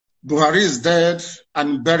Buhari is dead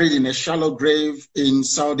and buried in a shallow grave in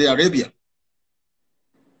Saudi Arabia.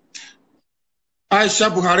 Aisha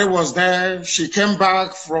Buhari was there. She came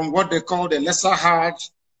back from what they called a lesser Hajj.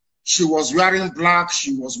 She was wearing black.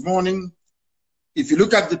 She was mourning. If you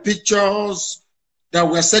look at the pictures that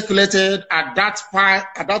were circulated at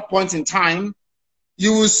that point in time,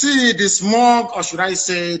 you will see the smug, or should I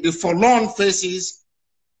say, the forlorn faces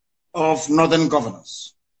of northern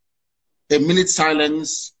governors. A minute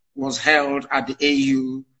silence was held at the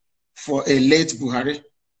AU for a late Buhari.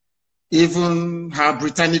 Even Her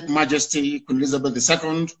Britannic Majesty, Queen Elizabeth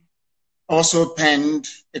II, also penned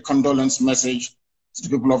a condolence message to the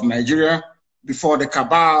people of Nigeria before the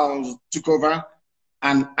cabal took over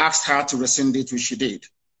and asked her to rescind it, which she did.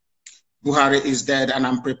 Buhari is dead, and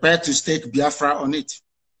I'm prepared to stake Biafra on it.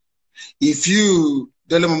 If you,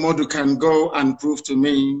 Dele Momodu, can go and prove to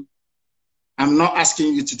me, I'm not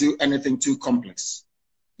asking you to do anything too complex.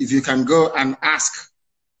 If you can go and ask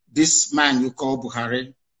this man you call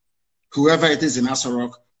Buhari, whoever it is in Aso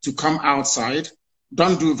Rock, to come outside,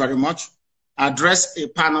 don't do very much, address a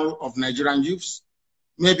panel of Nigerian youths,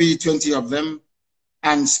 maybe 20 of them,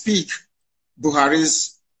 and speak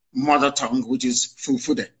Buhari's mother tongue, which is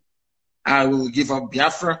Fulfude. I will give up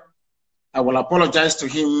Biafra. I will apologize to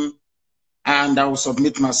him, and I will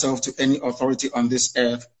submit myself to any authority on this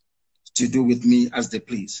earth to do with me as they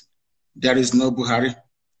please. There is no Buhari.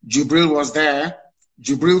 Jubril was there.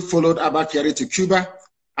 Jubril followed Abba Kyari to Cuba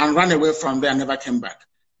and ran away from there and never came back.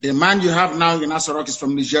 The man you have now in Aso Rock is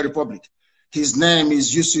from Niger Republic. His name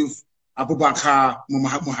is Yusuf Abubakar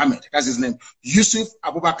Muhammad. That's his name. Yusuf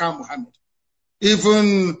Abubakar Muhammad.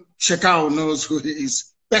 Even Shekau knows who he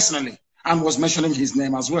is personally and was mentioning his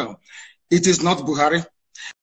name as well. It is not Buhari.